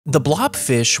The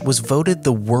blobfish was voted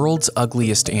the world's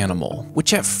ugliest animal,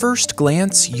 which at first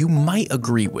glance you might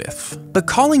agree with. But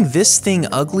calling this thing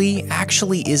ugly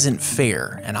actually isn't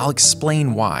fair, and I'll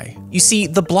explain why. You see,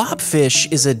 the blobfish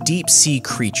is a deep-sea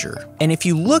creature, and if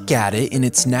you look at it in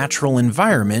its natural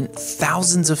environment,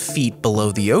 thousands of feet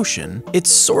below the ocean, it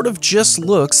sort of just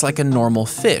looks like a normal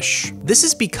fish. This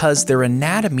is because their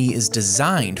anatomy is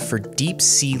designed for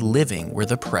deep-sea living where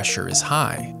the pressure is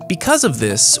high. Because of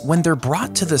this, when they're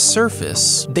brought to the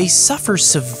surface, they suffer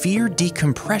severe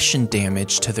decompression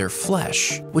damage to their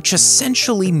flesh, which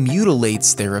essentially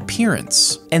mutilates their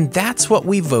appearance. And that's what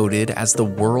we voted as the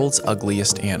world's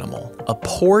ugliest animal. A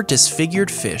poor,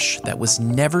 disfigured fish that was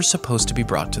never supposed to be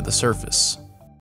brought to the surface.